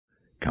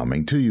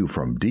coming to you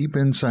from deep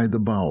inside the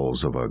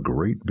bowels of a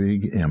great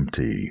big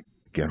empty.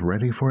 Get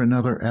ready for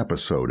another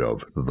episode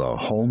of The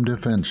Home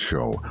Defense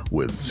Show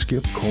with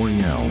Skip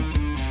Coryell.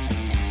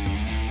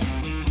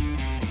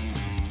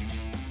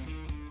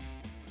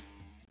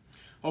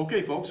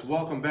 Okay, folks,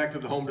 welcome back to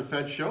The Home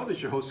Defense Show. This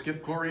is your host,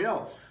 Skip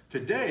Coryell.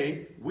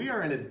 Today, we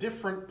are in a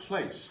different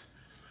place.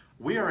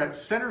 We are at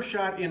Center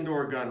Shot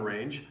Indoor Gun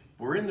Range.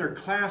 We're in their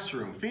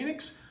classroom.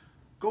 Phoenix,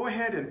 go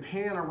ahead and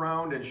pan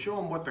around and show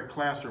them what the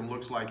classroom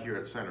looks like here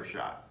at Center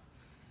Shot.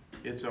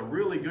 It's a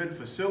really good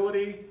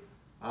facility,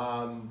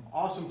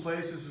 awesome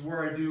place. This is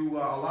where I do a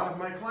lot of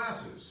my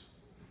classes.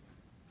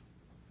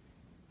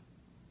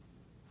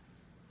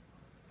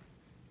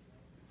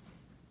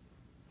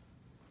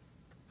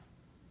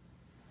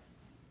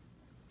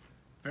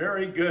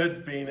 Very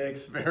good,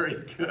 Phoenix,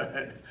 very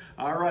good.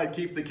 All right,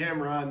 keep the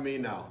camera on me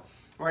now.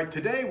 All right,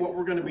 today what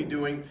we're going to be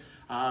doing,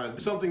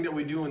 something that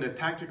we do in the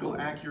Tactical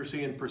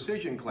Accuracy and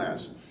Precision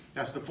class.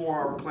 That's the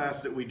 4-hour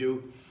class that we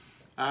do.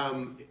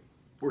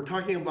 We're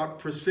talking about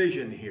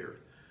precision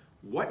here.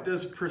 What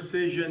does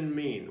precision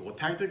mean? Well,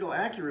 tactical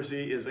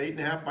accuracy is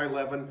 8.5 by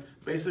 11,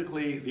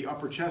 basically the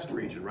upper chest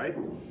region, right?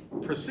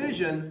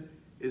 Precision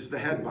is the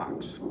head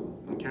box,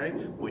 okay?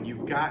 When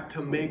you've got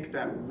to make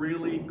that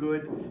really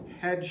good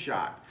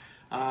headshot.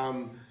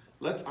 I'm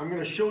going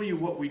to show you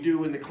what we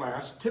do in the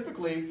class.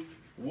 Typically,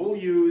 we'll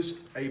use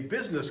a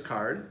business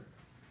card.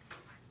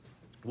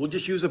 We'll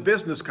just use a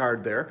business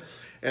card there,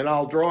 and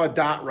I'll draw a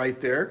dot right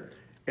there,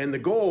 and the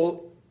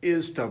goal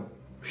is to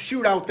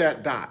shoot out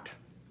that dot,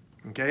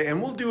 okay?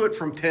 And we'll do it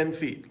from 10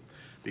 feet,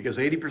 because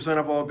 80%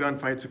 of all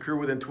gunfights occur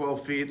within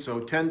 12 feet, so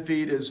 10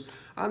 feet is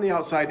on the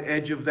outside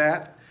edge of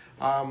that.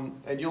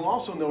 And you'll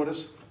also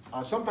notice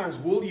sometimes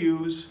we'll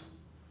use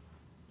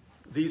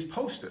these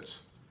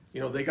Post-its. You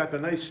know, they got the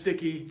nice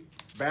sticky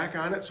back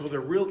on it, so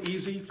they're real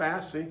easy,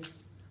 fast, see?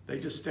 They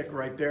just stick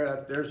right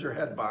there. There's your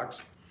head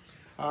box.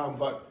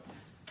 But,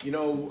 you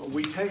know,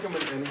 we take them,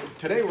 and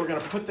today we're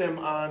going to put them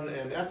on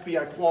an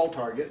FBI qual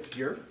target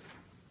here.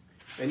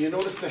 And you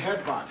notice the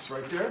head box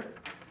right there?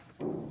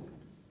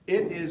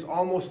 It is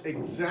almost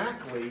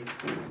exactly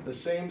the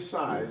same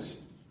size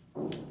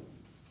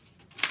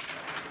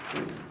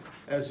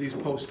as these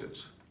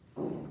Post-its.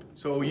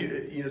 So you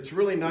know, it's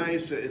really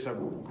nice. It's a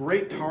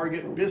great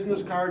target.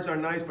 Business cards are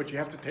nice, but you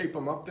have to tape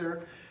them up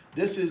there.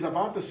 This is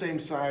about the same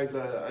size,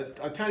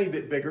 a tiny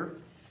bit bigger,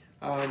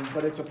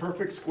 but it's a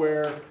perfect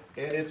square,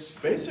 and it's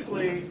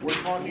basically, we're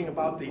talking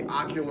about the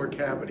ocular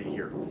cavity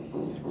here.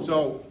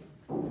 So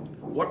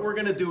what we're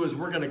gonna do is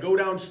we're gonna go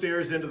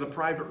downstairs into the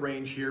private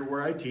range here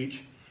where I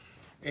teach,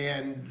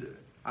 and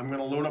I'm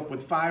gonna load up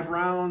with 5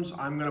 rounds.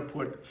 I'm gonna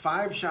put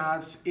 5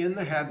 shots in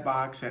the head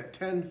box at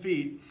 10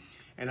 feet,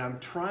 and I'm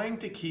trying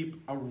to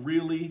keep a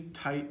really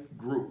tight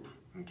group,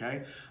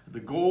 okay?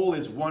 The goal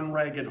is 1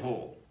 ragged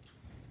hole.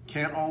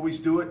 Can't always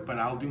do it, but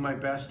I'll do my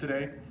best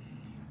today.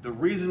 The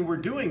reason we're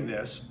doing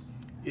this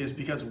is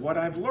because what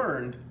I've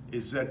learned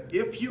is that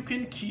if you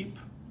can keep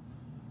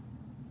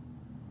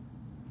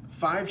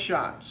 5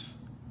 shots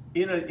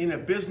in a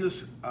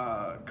business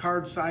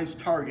card-sized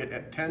target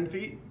at 10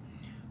 feet,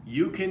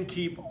 you can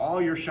keep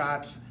all your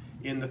shots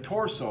in the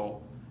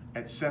torso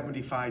at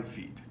 75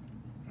 feet.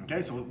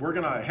 Okay, so we're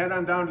gonna head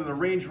on down to the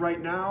range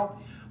right now,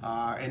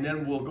 and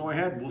then we'll go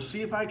ahead, we'll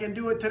see if I can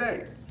do it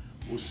today.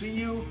 We'll see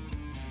you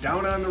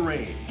down on the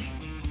range.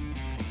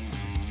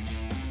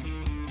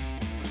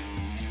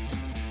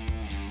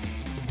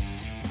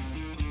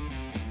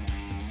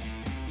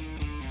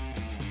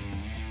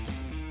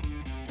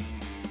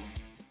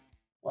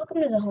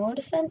 Welcome to the Home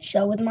Defense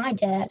Show with my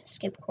dad,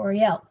 Skip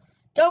Coryell.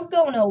 Don't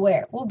go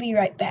nowhere. We'll be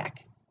right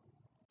back.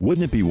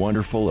 Wouldn't it be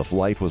wonderful if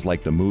life was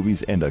like the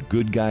movies and the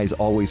good guys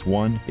always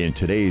won? In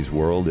today's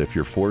world, if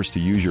you're forced to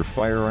use your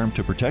firearm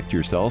to protect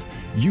yourself,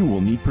 you will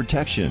need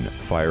protection.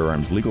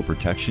 Firearms Legal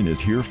Protection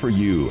is here for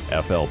you.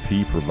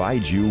 FLP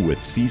provides you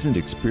with seasoned,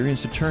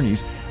 experienced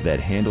attorneys that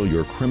handle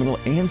your criminal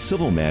and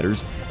civil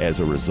matters as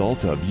a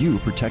result of you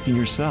protecting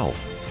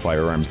yourself.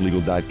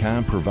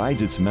 FirearmsLegal.com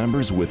provides its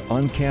members with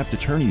uncapped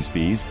attorney's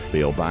fees,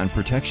 bail bond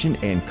protection,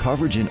 and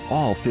coverage in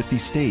all 50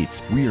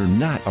 states. We are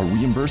not a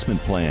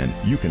reimbursement plan.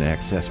 You can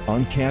access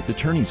uncapped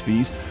attorney's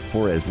fees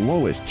for as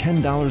low as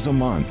 $10 a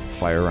month.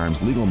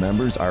 Firearms Legal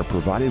members are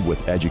provided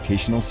with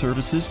educational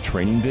services,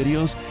 training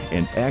videos,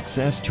 and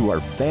access to our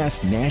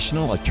vast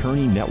national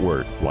attorney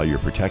network. While you're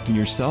protecting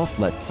yourself,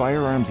 let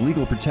Firearms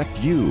Legal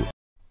protect you.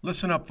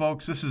 Listen up,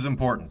 folks, this is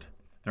important.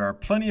 There are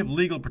plenty of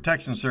legal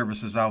protection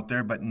services out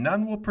there, but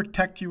none will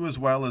protect you as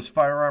well as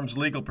Firearms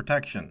Legal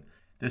Protection.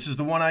 This is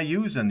the one I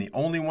use and the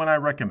only one I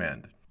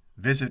recommend.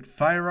 Visit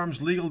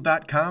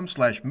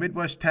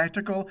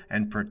firearmslegal.com/MidwestTactical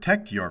and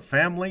protect your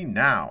family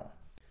now.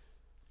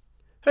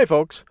 Hey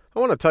folks,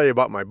 I want to tell you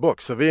about my book,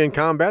 Civilian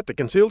Combat, the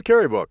Concealed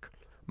Carry Book.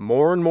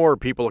 More and more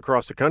people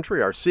across the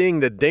country are seeing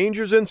the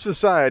dangers in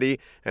society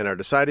and are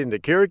deciding to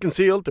carry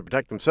concealed to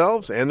protect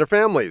themselves and their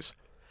families.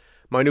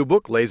 My new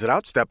book lays it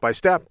out step by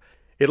step.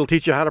 It'll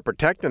teach you how to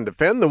protect and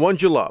defend the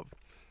ones you love.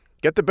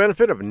 Get the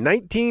benefit of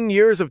 19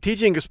 years of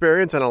teaching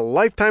experience and a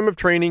lifetime of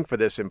training for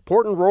this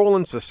important role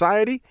in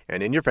society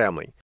and in your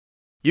family.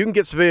 You can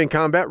get Civilian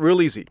Combat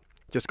real easy.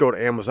 Just go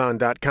to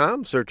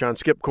Amazon.com, search on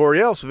Skip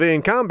Coryell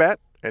Civilian Combat,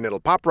 and it'll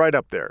pop right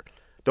up there.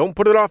 Don't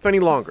put it off any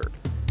longer.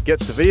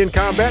 Get Civilian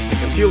Combat, the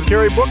Concealed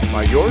Carry book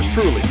by yours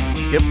truly,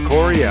 Skip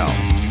Coryell.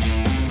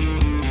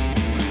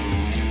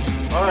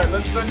 All right,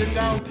 let's send it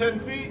down 10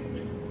 feet.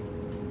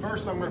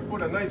 First, I'm going to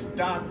put a nice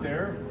dot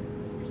there.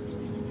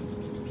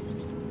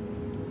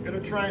 I'm going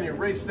to try and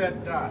erase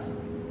that dot.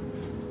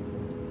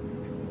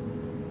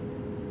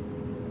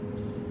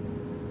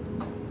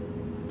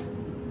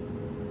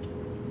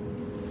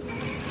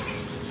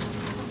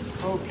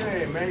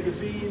 Okay,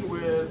 magazine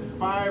with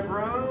 5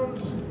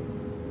 rounds.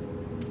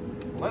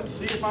 Let's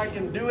see if I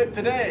can do it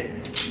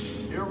today.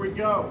 Here we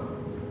go.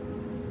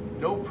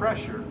 No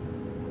pressure.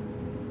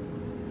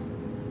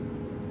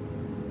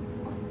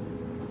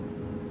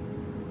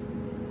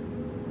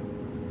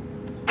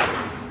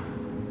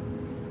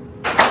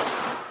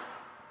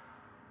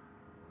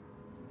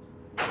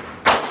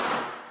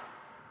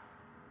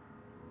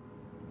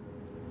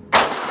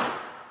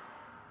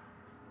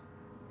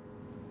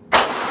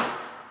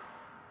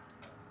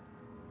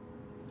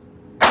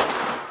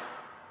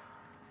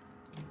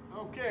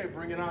 Okay,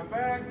 bring it on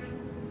back.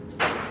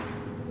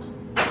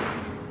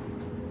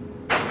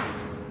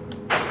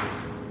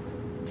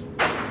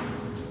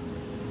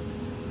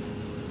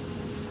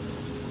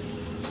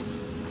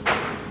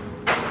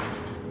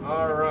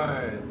 All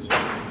right.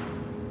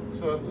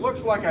 So it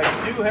looks like I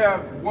do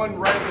have one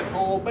ragged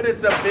hole, but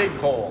it's a big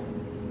hole.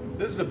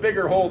 This is a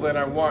bigger hole than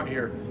I want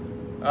here.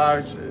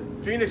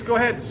 Phoenix, go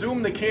ahead,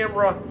 zoom the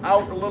camera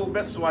out a little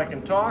bit so I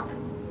can talk.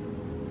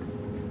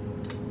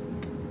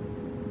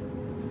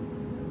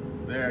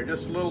 There,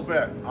 just a little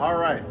bit. All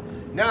right.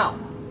 Now,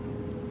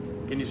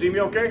 can you see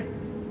me okay?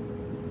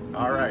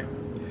 All right.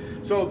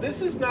 So this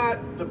is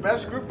not the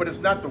best group, but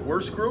it's not the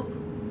worst group.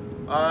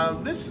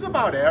 This is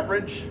about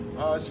average.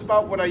 It's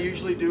about what I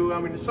usually do. I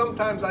mean,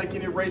 sometimes I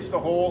can erase the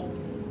hole,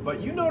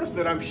 but you notice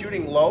that I'm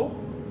shooting low.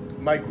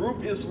 My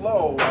group is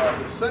low.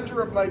 The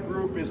center of my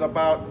group is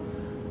about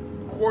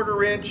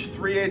 1/4 inch,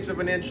 3/8 of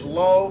an inch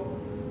low.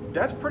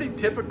 That's pretty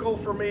typical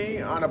for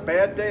me. On a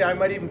bad day, I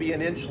might even be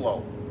an inch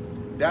low.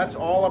 That's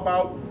all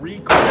about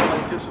recoil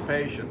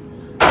anticipation.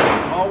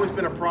 It's always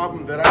been a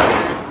problem that I've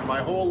had for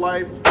my whole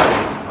life.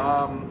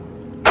 I'll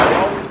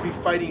always be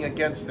fighting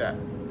against that.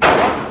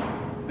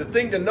 The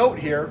thing to note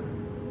here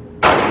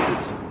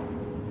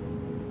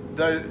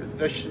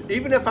is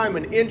even if I'm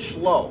an inch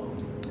low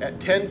at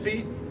 10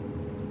 feet,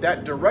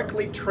 that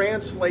directly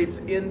translates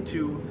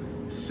into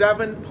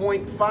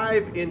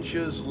 7.5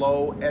 inches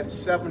low at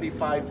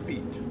 75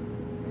 feet.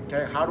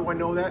 Okay, how do I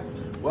know that?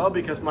 Well,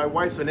 because my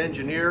wife's an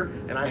engineer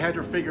and I had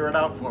her figure it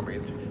out for me.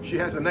 She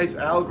has a nice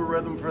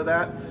algorithm for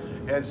that.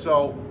 And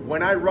so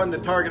when I run the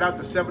target out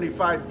to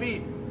 75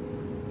 feet,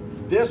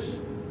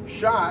 this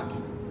shot,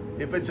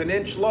 if it's an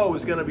inch low,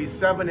 is going to be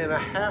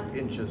 7.5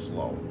 inches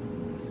low.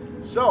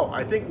 So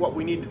I think what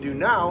we need to do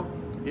now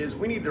is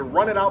we need to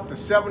run it out to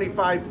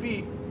 75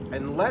 feet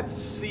and let's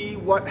see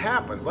what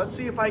happens. Let's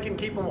see if I can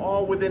keep them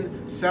all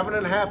within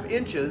 7.5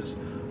 inches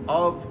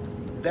of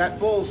that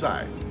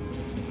bullseye.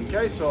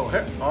 Okay, so,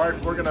 all right,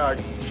 we're gonna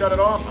shut it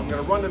off. I'm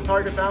gonna run the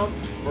target down.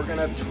 We're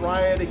gonna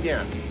try it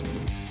again.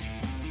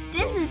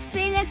 This is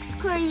Phoenix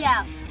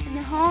Coryell on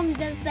the Home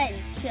Defense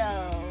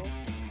Show.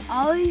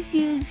 Always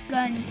use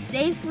guns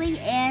safely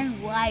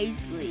and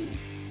wisely.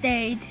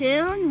 Stay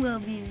tuned, we'll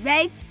be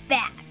right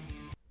back.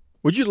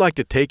 Would you like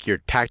to take your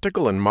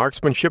tactical and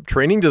marksmanship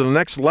training to the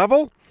next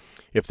level?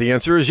 If the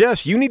answer is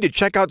yes, you need to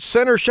check out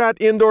Center Shot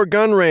Indoor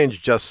Gun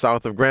Range just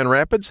south of Grand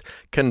Rapids,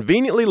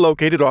 conveniently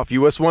located off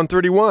US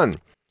 131.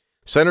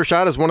 Center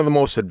Shot is one of the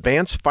most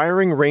advanced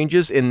firing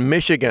ranges in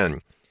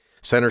Michigan.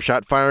 Center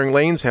Shot firing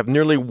lanes have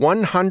nearly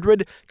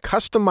 100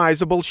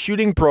 customizable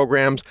shooting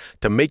programs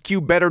to make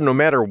you better no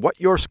matter what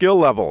your skill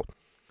level.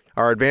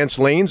 Our advanced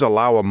lanes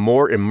allow a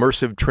more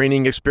immersive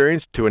training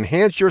experience to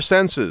enhance your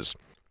senses.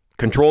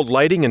 Controlled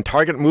lighting and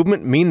target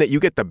movement mean that you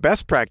get the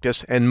best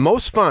practice and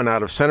most fun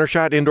out of Center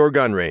Shot Indoor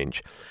Gun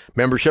Range.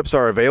 Memberships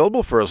are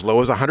available for as low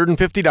as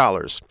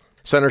 $150.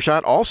 Center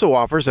Shot also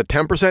offers a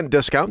 10%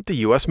 discount to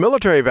U.S.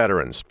 military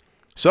veterans.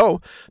 So,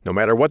 no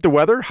matter what the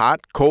weather,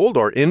 hot, cold,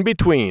 or in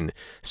between,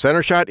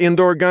 Center Shot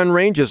Indoor Gun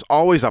Range is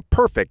always a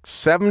perfect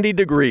 70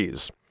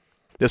 degrees.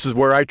 This is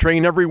where I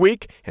train every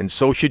week, and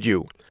so should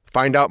you.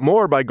 Find out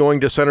more by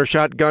going to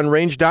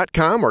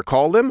CenterShotGunRange.com or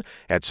call them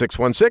at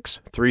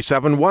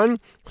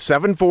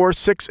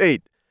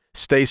 616-371-7468.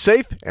 Stay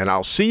safe, and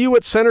I'll see you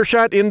at Center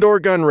Shot Indoor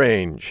Gun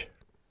Range.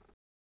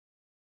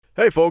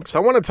 Hey folks, I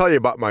want to tell you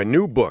about my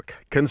new book,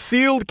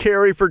 Concealed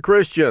Carry for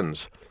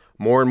Christians.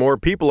 More and more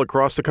people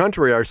across the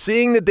country are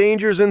seeing the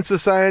dangers in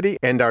society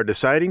and are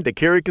deciding to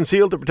carry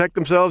concealed to protect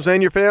themselves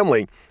and your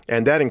family,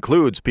 and that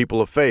includes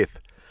people of faith.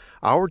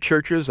 Our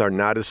churches are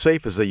not as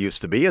safe as they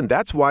used to be, and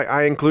that's why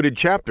I included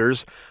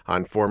chapters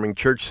on forming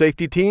church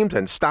safety teams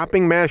and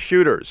stopping mass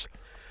shooters.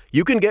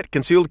 You can get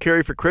Concealed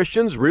Carry for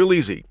Christians real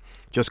easy.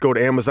 Just go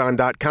to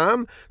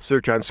Amazon.com,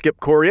 search on Skip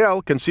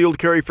Coryell, Concealed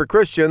Carry for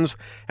Christians,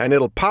 and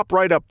it'll pop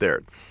right up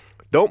there.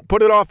 Don't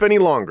put it off any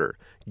longer.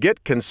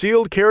 Get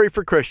Concealed Carry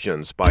for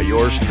Christians by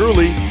yours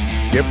truly,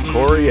 Skip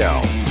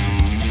Coryell.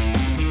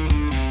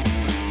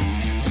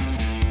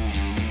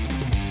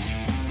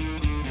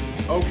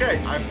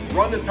 Okay, I've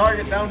run the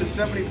target down to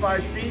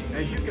 75 feet.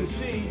 As you can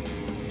see,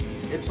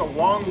 it's a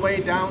long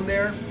way down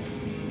there.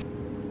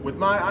 With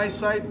my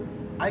eyesight,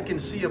 I can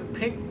see a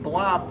pink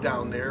blob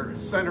down there,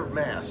 center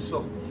mass.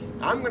 So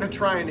I'm gonna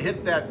try and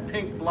hit that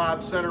pink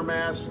blob center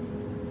mass.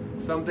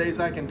 Some days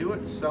I can do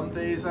it, some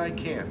days I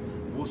can't.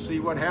 We'll see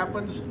what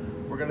happens.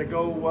 We're gonna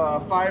go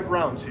 5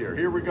 rounds here.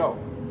 Here we go.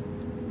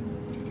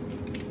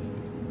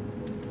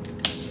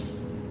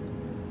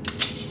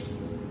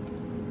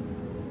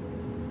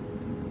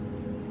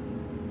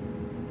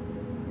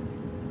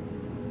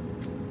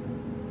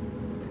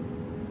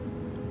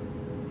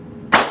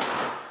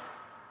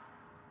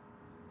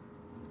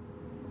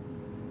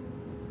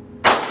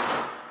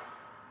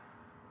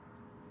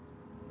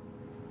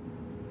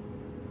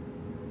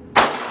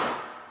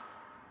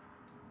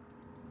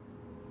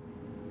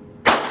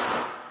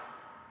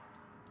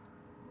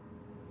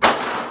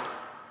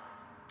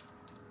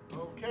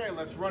 Okay,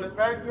 let's run it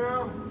back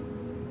now.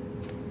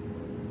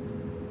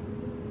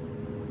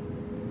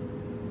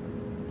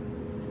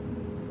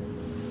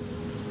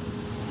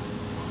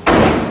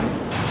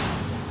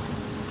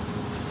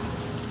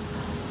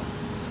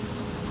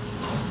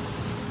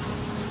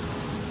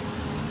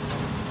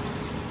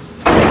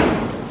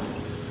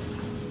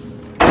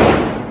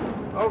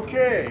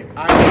 Okay,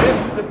 I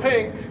missed the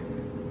pink.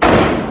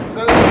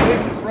 Center of the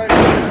pink is right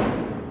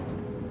here.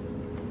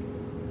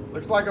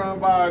 Looks like I'm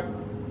about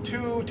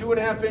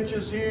 2.5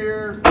 inches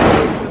here, 4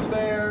 inches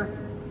there,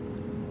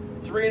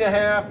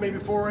 3.5, maybe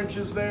 4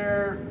 inches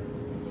there,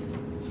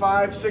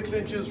 5, 6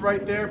 inches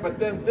right there. But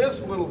then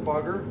this little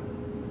bugger,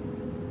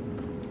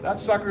 that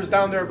sucker's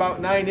down there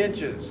about 9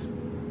 inches.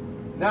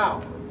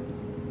 Now,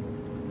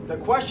 the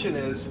question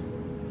is,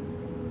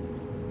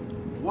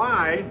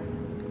 why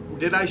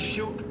did I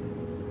shoot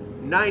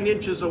 9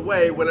 inches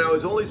away when I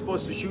was only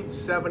supposed to shoot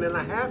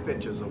 7.5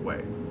 inches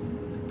away?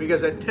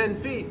 Because at 10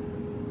 feet,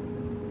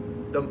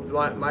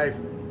 my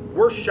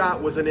worst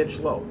shot was 1 inch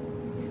low.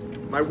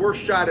 My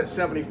worst shot at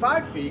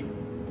 75 feet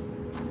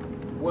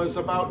was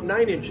about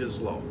 9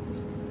 inches low.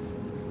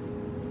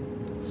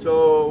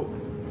 So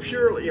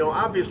purely,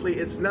 obviously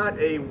it's not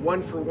a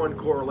 1-for-1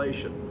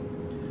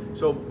 correlation.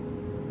 So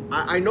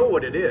I know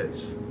what it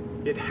is.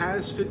 It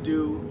has to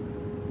do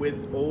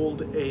with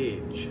old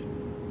age.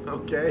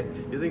 Okay?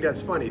 You think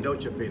that's funny,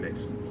 don't you,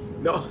 Phoenix?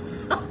 No.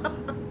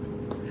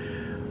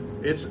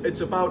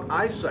 It's about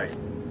eyesight.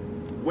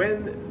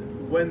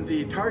 When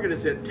the target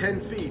is at 10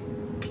 feet,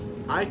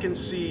 I can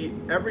see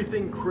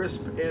everything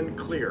crisp and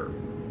clear.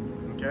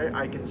 Okay,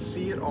 I can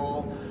see it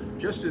all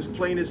just as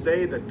plain as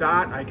day. The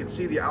dot, I can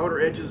see the outer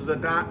edges of the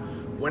dot.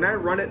 When I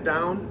run it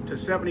down to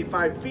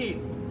 75 feet,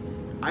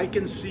 I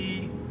can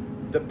see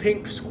the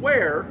pink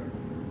square,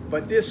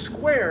 but this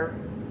square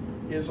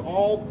is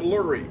all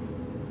blurry.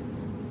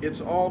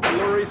 It's all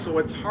blurry, so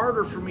it's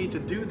harder for me to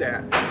do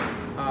that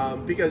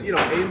because,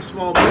 aim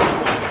small, miss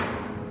small.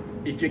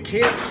 If you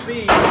can't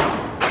see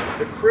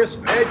the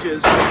crisp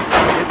edges,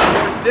 it's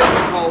more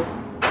difficult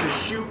to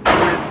shoot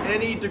with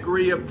any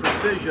degree of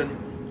precision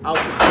out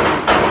to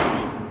 75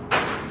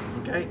 feet.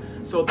 Okay,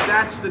 so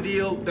that's the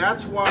deal.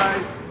 That's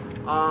why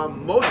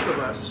most of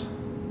us,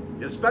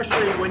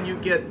 especially when you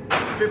get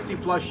 50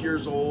 plus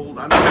years old,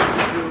 I'm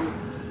 62,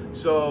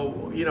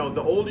 so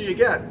the older you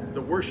get,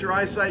 the worse your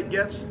eyesight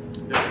gets,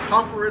 the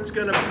tougher it's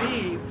going to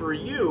be for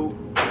you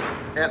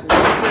at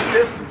longer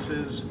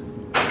distances.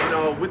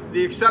 With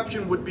the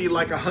exception would be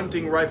like a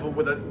hunting rifle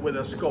with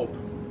a scope.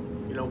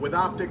 With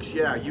optics,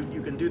 yeah,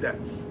 you can do that.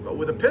 But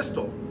with a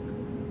pistol,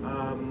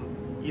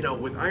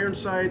 with iron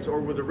sights or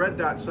with a red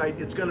dot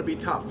sight, it's going to be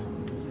tough.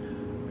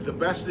 The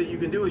best that you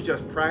can do is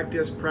just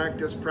practice,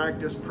 practice,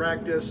 practice,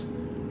 practice,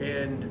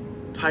 and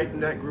tighten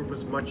that group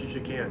as much as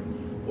you can.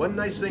 One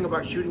nice thing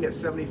about shooting at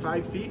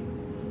 75 feet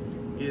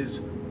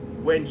is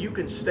when you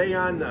can stay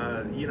on,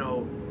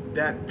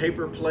 that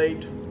paper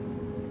plate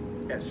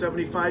at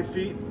 75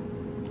 feet,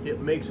 it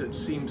makes it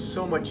seem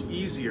so much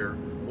easier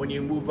when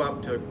you move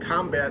up to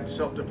combat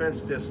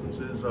self-defense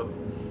distances of,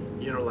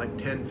 like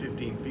 10,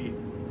 15 feet,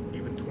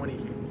 even 20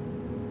 feet.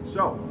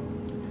 So,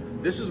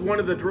 this is one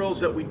of the drills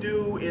that we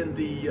do in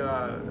the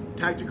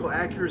tactical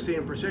accuracy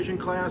and precision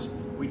class.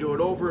 We do it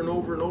over and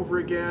over and over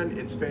again.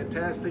 It's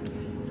fantastic.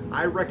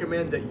 I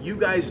recommend that you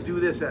guys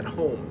do this at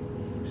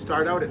home.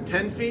 Start out at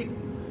 10 feet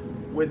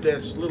with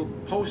this little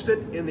post-it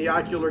in the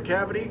ocular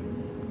cavity,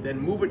 then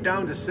move it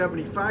down to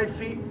 75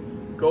 feet.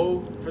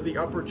 Go for the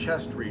upper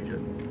chest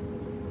region.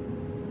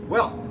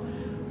 Well,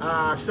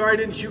 sorry I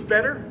didn't shoot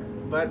better,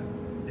 but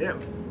yeah,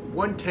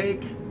 one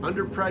take,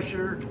 under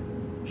pressure,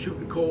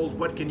 shooting cold,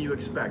 what can you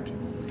expect?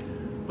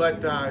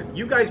 But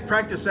you guys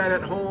practice that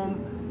at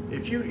home.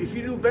 If you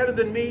do better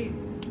than me,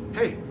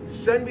 hey,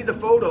 send me the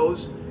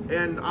photos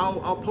and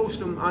I'll post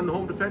them on the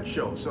Home Defense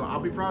Show, so I'll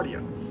be proud of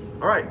you.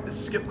 All right, this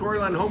is Skip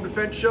Coryell on Home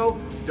Defense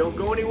Show. Don't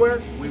go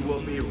anywhere. We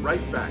will be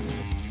right back.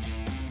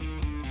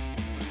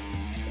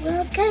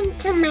 Welcome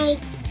to my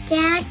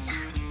dad's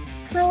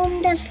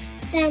Home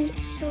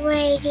Defense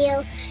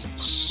Radio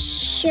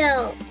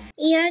show.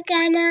 You're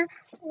gonna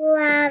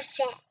love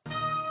it.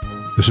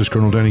 This is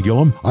Colonel Danny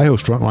Gillum. I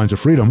host Frontlines of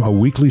Freedom, a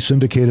weekly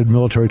syndicated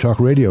military talk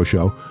radio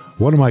show.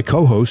 One of my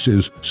co-hosts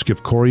is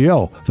Skip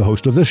Coryell, the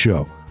host of this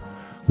show.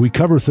 We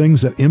cover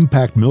things that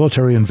impact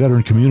military and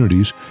veteran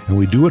communities, and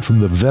we do it from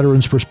the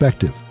veteran's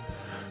perspective.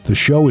 The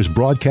show is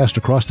broadcast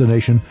across the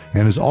nation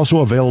and is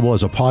also available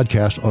as a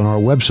podcast on our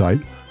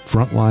website,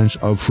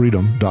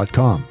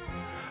 frontlinesoffreedom.com.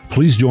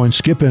 Please join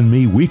Skip and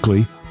me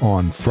weekly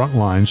on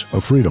Frontlines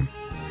of Freedom.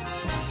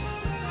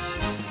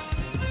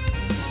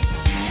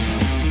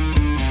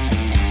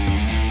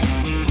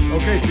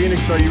 Okay,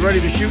 Phoenix, are you ready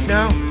to shoot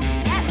now?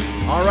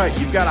 Yep. All right,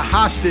 you've got a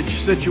hostage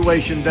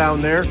situation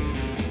down there.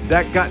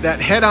 That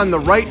head on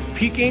the right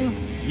peeking,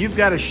 you've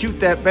got to shoot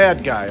that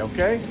bad guy,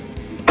 okay?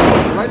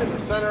 Right in the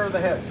center of the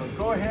head. So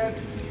go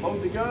ahead,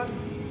 load the gun.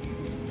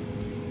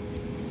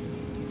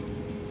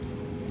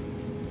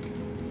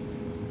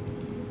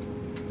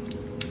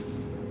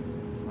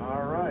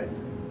 All right.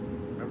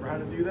 Remember how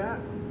to do that?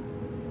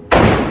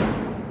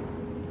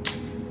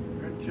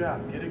 Good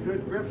job. Get a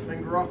good grip,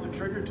 finger off the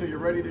trigger till you're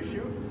ready to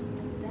shoot.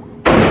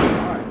 All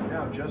right,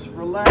 now just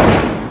relax,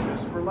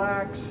 just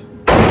relax.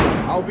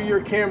 I'll be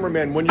your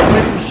cameraman. When you're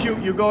ready to shoot,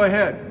 you go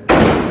ahead.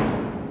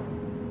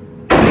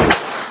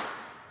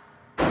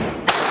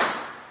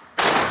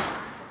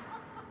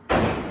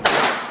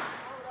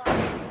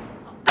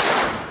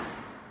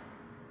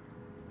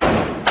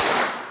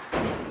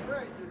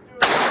 Great, you're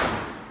doing it.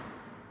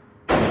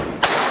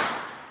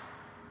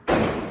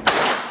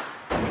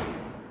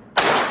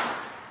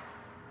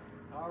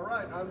 All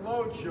right,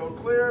 unload, show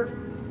clear.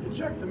 You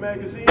check the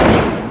magazine.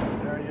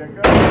 There you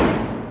go.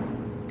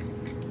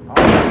 All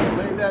right,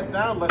 lay that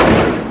down. Let's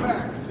bring it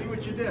back. See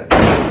what you did.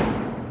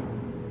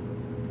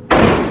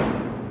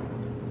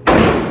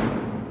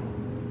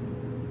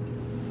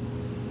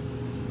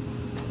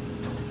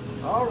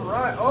 All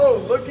right.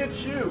 Oh, look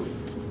at you.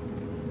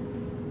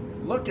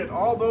 Look at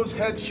all those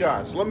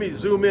headshots. Let me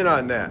zoom in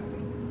on that.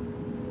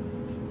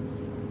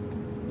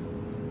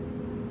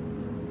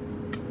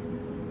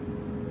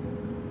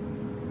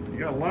 You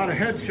got a lot of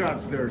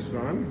headshots there,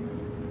 son.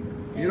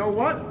 You know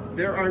what?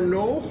 There are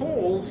no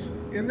holes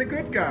in the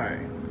good guy.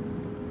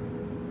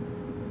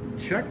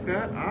 Check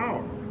that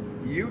out.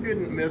 You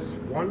didn't miss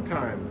one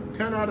time.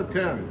 10 out of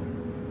 10.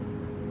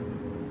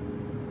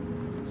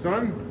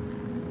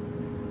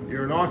 Son,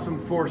 you're an awesome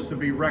force to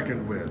be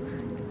reckoned with.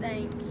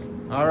 Thanks.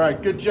 All right,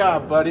 good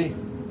job, buddy.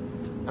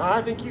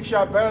 I think you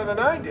shot better than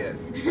I did.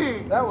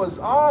 That was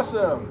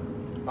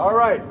awesome. All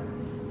right,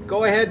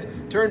 go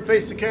ahead, turn,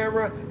 face the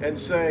camera, and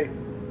say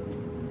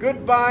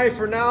goodbye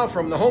for now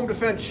from the Home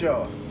Defense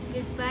Show.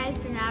 Goodbye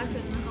for now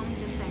from the Home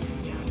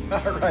Defense Show.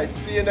 All right,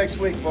 see you next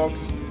week,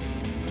 folks.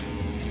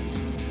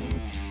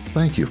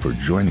 Thank you for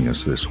joining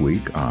us this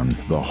week on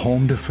the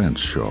Home Defense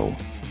Show.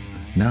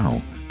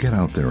 Now, get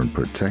out there and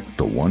protect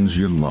the ones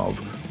you love.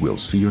 We'll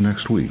see you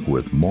next week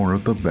with more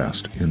of the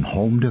best in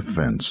home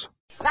defense.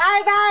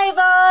 Bye-bye,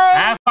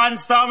 boys! Have fun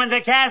storming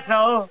the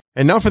castle!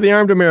 And now for the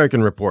Armed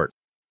American Report.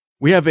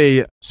 We have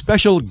a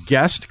special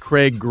guest,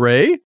 Craig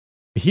Gray.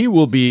 He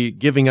will be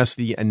giving us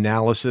the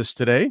analysis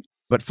today.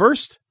 But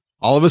first,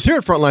 all of us here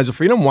at Frontlines of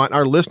Freedom want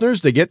our listeners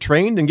to get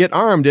trained and get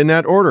armed in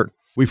that order.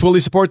 We fully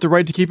support the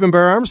right to keep and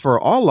bear arms for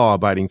all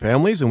law-abiding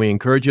families, and we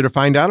encourage you to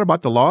find out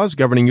about the laws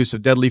governing use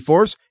of deadly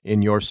force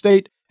in your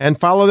state and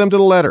follow them to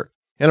the letter.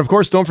 And of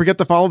course, don't forget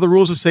to follow the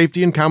rules of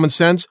safety and common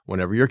sense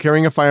whenever you're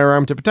carrying a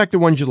firearm to protect the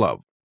ones you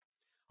love.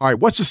 All right,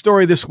 what's the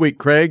story this week,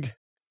 Craig?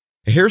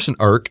 A Harrison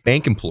Ark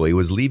bank employee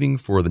was leaving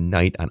for the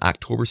night on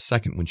October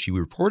 2nd when she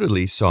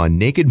reportedly saw a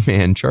naked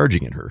man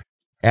charging at her.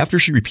 After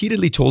she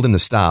repeatedly told him to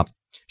stop,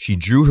 she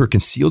drew her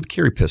concealed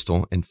carry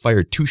pistol and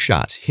fired 2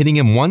 shots, hitting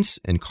him once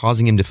and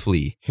causing him to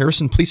flee.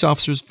 Harrison police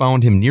officers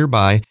found him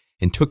nearby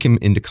and took him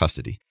into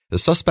custody. The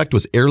suspect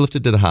was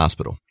airlifted to the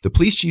hospital. The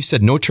police chief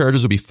said no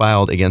charges will be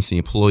filed against the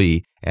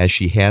employee as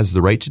she has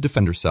the right to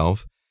defend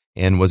herself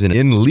and was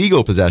in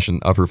legal possession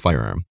of her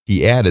firearm.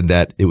 He added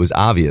that it was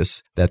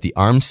obvious that the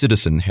armed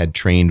citizen had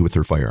trained with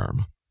her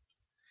firearm.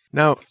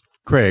 Now,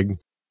 Craig,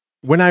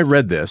 when I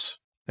read this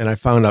and I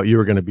found out you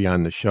were going to be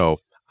on the show,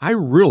 I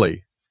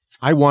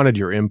wanted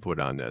your input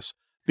on this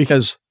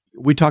because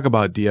we talk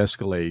about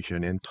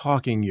de-escalation and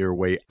talking your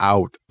way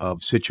out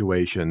of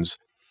situations.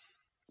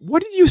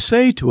 What did you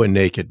say to a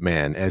naked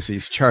man as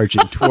he's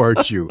charging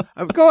towards you?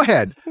 Go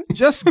ahead.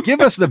 Just give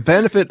us the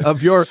benefit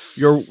of your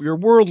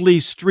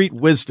worldly street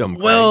wisdom,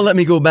 Craig. Well, let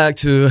me go back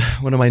to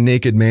one of my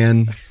naked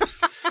man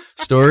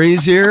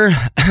stories here.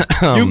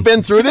 You've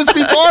been through this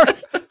before?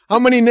 How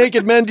many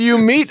naked men do you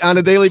meet on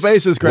a daily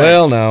basis, Craig?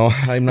 Well, no,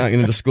 I'm not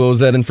going to disclose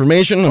that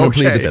information. I'm going to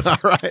plead the fifth. All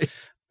right.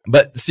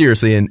 But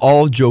seriously, and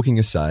all joking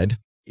aside,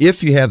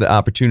 if you have the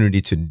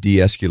opportunity to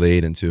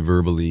de-escalate and to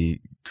verbally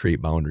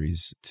create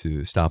boundaries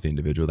to stop the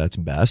individual, that's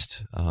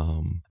best.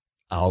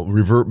 I'll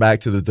revert back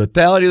to the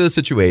totality of the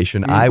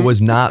situation. I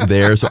was not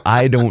there, so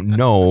I don't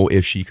know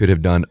if she could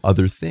have done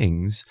other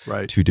things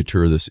to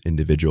deter this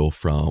individual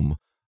from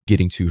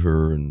getting to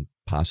her and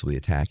possibly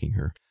attacking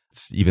her.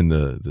 Even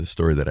the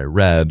story that I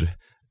read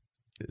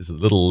is a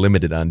little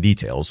limited on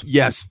details.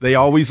 Yes, they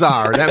always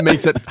are. That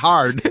makes it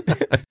hard.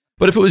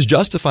 But if it was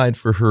justified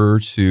for her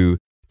to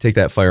take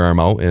that firearm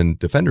out and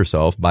defend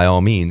herself, by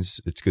all means,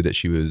 it's good that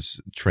she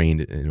was trained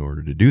in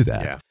order to do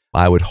that. Yeah.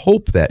 I would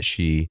hope that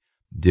she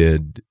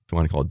did, if you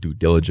want to call it due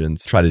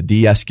diligence, try to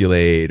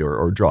de-escalate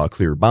or draw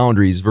clear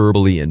boundaries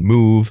verbally and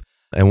move.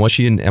 And was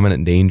she in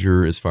imminent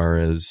danger as far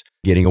as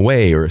getting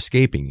away or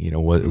escaping? You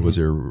know, was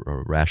there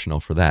a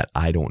rationale for that?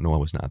 I don't know. I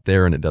was not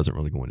there, and it doesn't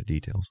really go into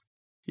details.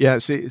 Yeah,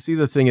 see,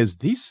 the thing is,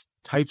 these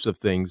types of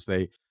things,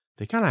 they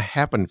kind of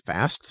happen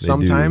fast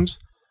sometimes.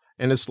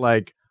 And it's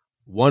like,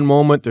 one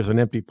moment there's an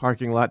empty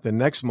parking lot, the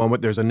next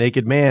moment there's a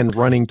naked man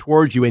running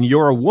towards you, and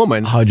you're a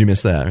woman. How'd you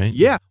miss that, right?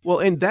 Yeah, well,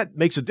 and that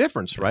makes a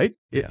difference, right?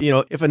 Yeah. You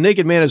know, if a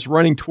naked man is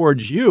running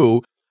towards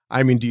you,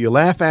 I mean, do you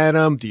laugh at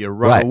him? Do you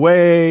run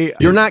away?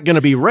 You're not going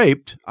to be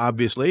raped,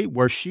 obviously,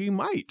 where she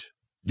might.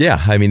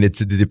 Yeah, I mean, it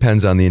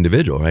depends on the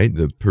individual, right?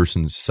 The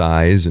person's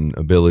size and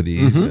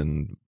abilities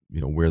and,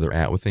 you know, where they're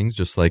at with things.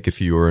 Just like if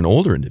you were an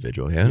older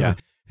individual, yeah.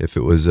 If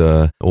it was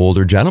a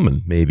older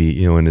gentleman, maybe,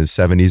 you know, in his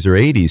 70s or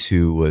 80s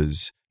who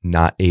was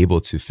not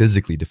able to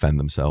physically defend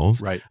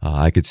themselves,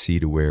 I could see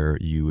to where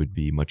you would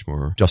be much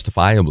more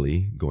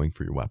justifiably going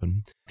for your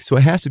weapon. So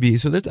it has to be,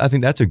 I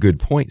think that's a good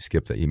point,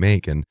 Skip, that you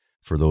make. And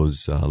for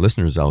those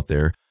listeners out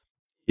there,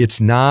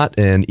 it's not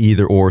an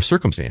either or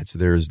circumstance.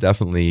 There's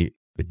definitely,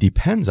 it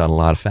depends on a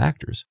lot of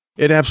factors.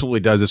 It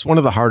absolutely does. It's one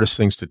of the hardest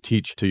things to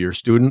teach to your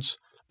students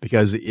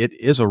because it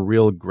is a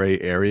real gray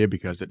area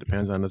because it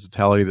depends on the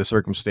totality of the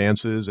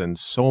circumstances and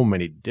so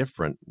many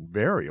different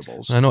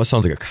variables. I know it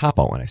sounds like a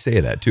cop-out when I say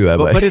that too.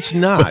 But it's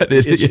not.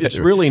 It's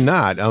really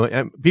not.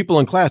 People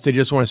in class, they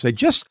just want to say,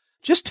 just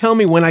tell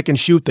me when I can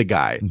shoot the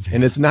guy.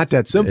 And it's not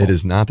that simple. It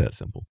is not that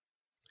simple.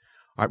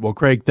 All right. Well,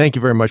 Craig, thank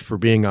you very much for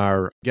being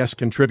our guest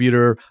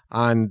contributor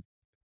on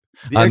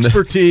the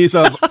expertise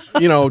of,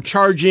 you know,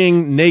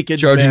 charging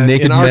naked men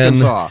in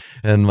Arkansas.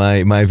 And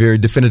my very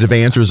definitive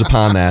answers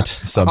upon that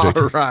subject.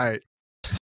 All right.